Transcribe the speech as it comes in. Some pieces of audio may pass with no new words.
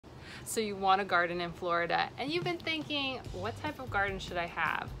So you want a garden in Florida, and you've been thinking, what type of garden should I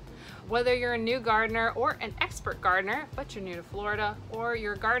have? Whether you're a new gardener or an expert gardener, but you're new to Florida, or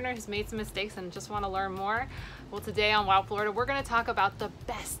you're a gardener who's made some mistakes and just want to learn more, well, today on Wild Florida, we're going to talk about the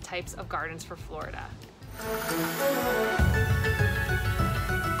best types of gardens for Florida.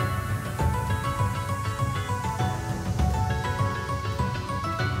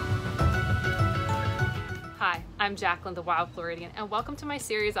 Hi, I'm Jacqueline, the Wild Floridian, and welcome to my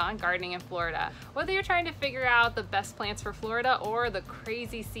series on gardening in Florida. Whether you're trying to figure out the best plants for Florida or the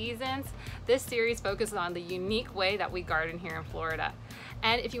crazy seasons, this series focuses on the unique way that we garden here in Florida.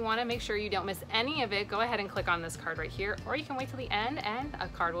 And if you want to make sure you don't miss any of it, go ahead and click on this card right here, or you can wait till the end and a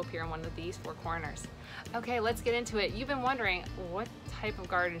card will appear in one of these four corners. Okay, let's get into it. You've been wondering, what type of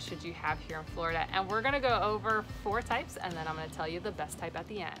garden should you have here in Florida? And we're going to go over 4 types, and then I'm going to tell you the best type at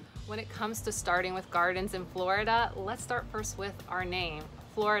the end. When it comes to starting with gardens in Florida, let's start first with our name.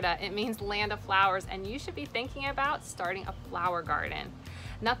 Florida, it means land of flowers, and you should be thinking about starting a flower garden.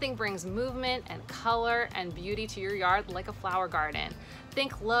 Nothing brings movement and color and beauty to your yard like a flower garden.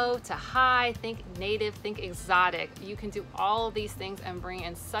 Think low to high, think native, think exotic. You can do all of these things and bring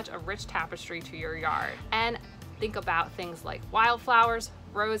in such a rich tapestry to your yard. And think about things like wildflowers,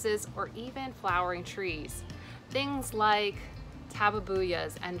 roses, or even flowering trees. Things like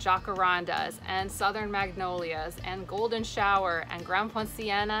tababuyas and jacarandas and southern magnolias and golden shower and ground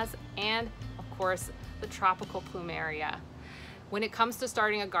poincianas and, of course, the tropical plumeria. When it comes to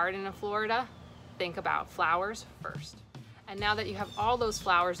starting a garden in Florida, think about flowers first. And now that you have all those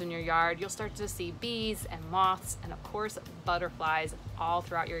flowers in your yard, you'll start to see bees and moths and, of course, butterflies all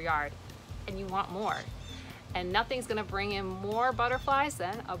throughout your yard. And you want more. And nothing's going to bring in more butterflies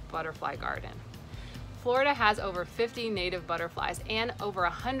than a butterfly garden. Florida has over 50 native butterflies and over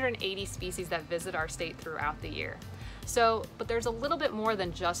 180 species that visit our state throughout the year. But there's a little bit more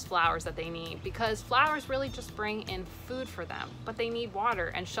than just flowers that they need, because flowers really just bring in food for them, but they need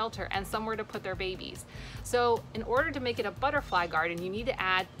water and shelter and somewhere to put their babies. So in order to make it a butterfly garden, you need to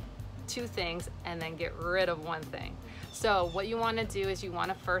add 2 things and then get rid of 1 thing. So what you want to do is you want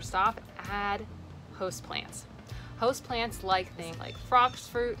to first off add host plants. Host plants like things like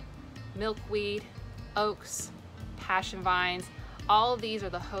foxfruit, milkweed, oaks, passion vines. All of these are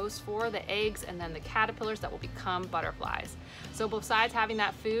the hosts for the eggs and then the caterpillars that will become butterflies. So besides having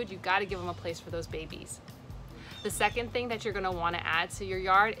that food, you've got to give them a place for those babies. The second thing that you're going to want to add to your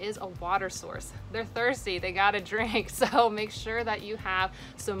yard is a water source. They're thirsty, they got to drink, so make sure that you have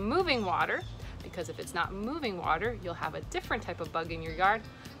some moving water, because if it's not moving water, you'll have a different type of bug in your yard,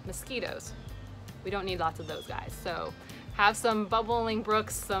 mosquitoes. We don't need lots of those guys. So have some bubbling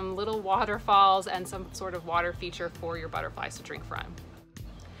brooks, some little waterfalls, and some sort of water feature for your butterflies to drink from.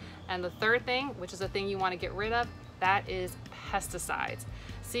 And the third thing, which is the thing you want to get rid of, that is pesticides.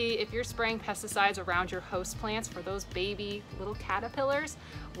 See, if you're spraying pesticides around your host plants for those baby little caterpillars,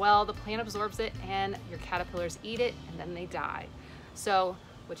 well, the plant absorbs it and your caterpillars eat it and then they die. So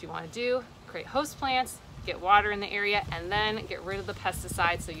what you want to do, create host plants, get water in the area, and then get rid of the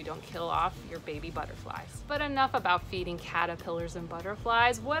pesticides so you don't kill off your baby butterflies. But enough about feeding caterpillars and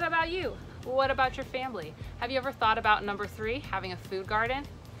butterflies. What about you? What about your family? Have you ever thought about number 3, having a food garden?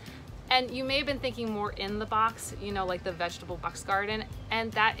 And you may have been thinking more in the box, you know, like the vegetable box garden, and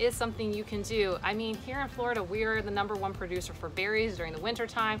that is something you can do. I mean, here in Florida, we are the #1 producer for berries during the winter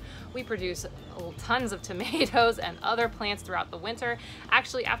time. We produce tons of tomatoes and other plants throughout the winter.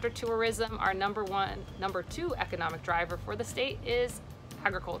 Actually, after tourism, our number 2 economic driver for the state is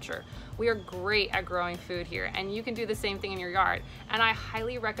agriculture. We are great at growing food here, and you can do the same thing in your yard. And I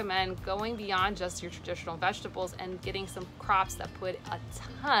highly recommend going beyond just your traditional vegetables and getting some crops that put a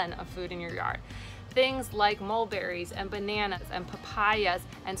ton of food in your yard. Things like mulberries and bananas and papayas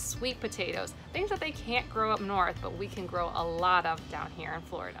and sweet potatoes, things that they can't grow up north, but we can grow a lot of down here in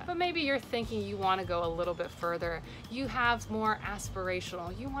Florida. But maybe you're thinking you want to go a little bit further. You have more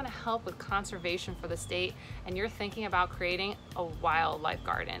aspirational. You want to help with conservation for the state, and you're thinking about creating a wildlife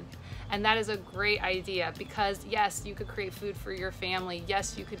garden. And that is a great idea, because yes, you could create food for your family.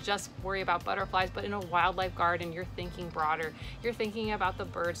 Yes, you could just worry about butterflies, but in a wildlife garden, you're thinking broader. You're thinking about the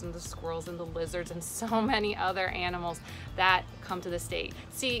birds and the squirrels and the lizards and so many other animals that come to the state.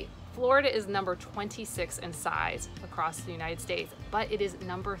 See, Florida is number 26 in size across the United States, but it is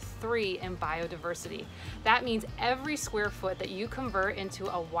number 3 in biodiversity. That means every square foot that you convert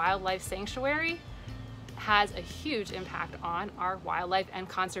into a wildlife sanctuary has a huge impact on our wildlife and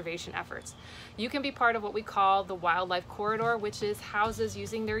conservation efforts. You can be part of what we call the wildlife corridor, which is houses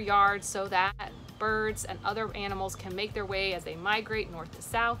using their yards so that birds and other animals can make their way as they migrate north to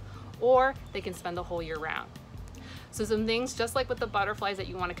south, or they can spend the whole year round. So some things, just like with the butterflies, that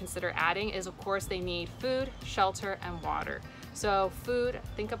you want to consider adding is, of course, they need food, shelter, and water. So food,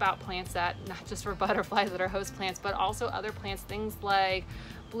 think about plants that, not just for butterflies that are host plants, but also other plants, things like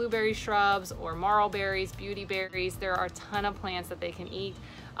blueberry shrubs or marlberries, beauty berries. There are a ton of plants that they can eat,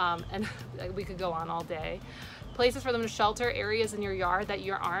 and we could go on all day. Places for them to shelter, areas in your yard that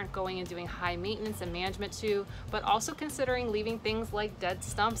you aren't going and doing high maintenance and management to, but also considering leaving things like dead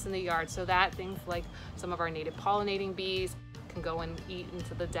stumps in the yard so that things like some of our native pollinating bees can go and eat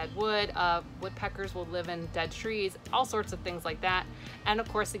into the dead wood. Woodpeckers will live in dead trees, all sorts of things like that. And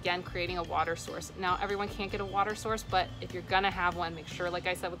of course, again, creating a water source. Now, everyone can't get a water source, but if you're gonna have one, make sure, like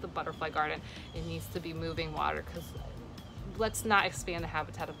I said with the butterfly garden, it needs to be moving water, because let's not expand the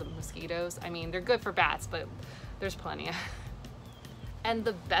habitat of the mosquitoes. I mean, they're good for bats, but there's plenty. And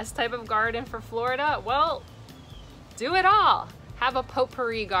the best type of garden for Florida, well, do it all. Have a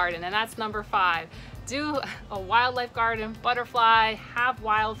potpourri garden, and that's number 5. Do a wildlife garden, butterfly, have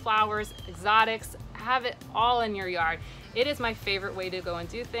wildflowers, exotics, have it all in your yard. It is my favorite way to go and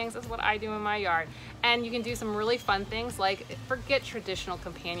do things. That's what I do in my yard. And you can do some really fun things like, forget traditional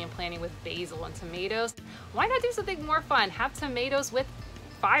companion planting with basil and tomatoes. Why not do something more fun? Have tomatoes with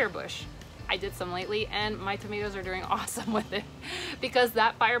firebush. I did some lately, and my tomatoes are doing awesome with it, because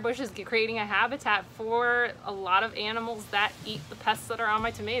that firebush is creating a habitat for a lot of animals that eat the pests that are on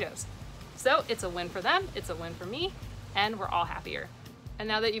my tomatoes. So it's a win for them, it's a win for me, and we're all happier. And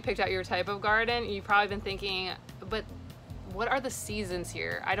now that you picked out your type of garden, you've probably been thinking, but what are the seasons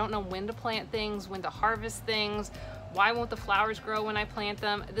here? I don't know when to plant things, when to harvest things. Why won't the flowers grow when I plant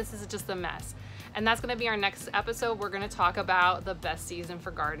them? This is just a mess. And that's gonna be our next episode. We're gonna talk about the best season for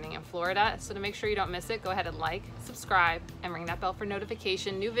gardening in Florida. So to make sure you don't miss it, go ahead and like, subscribe, and ring that bell for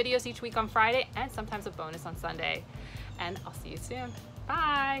notification. New videos each week on Friday, and sometimes a bonus on Sunday. And I'll see you soon.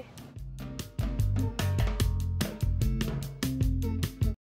 Bye.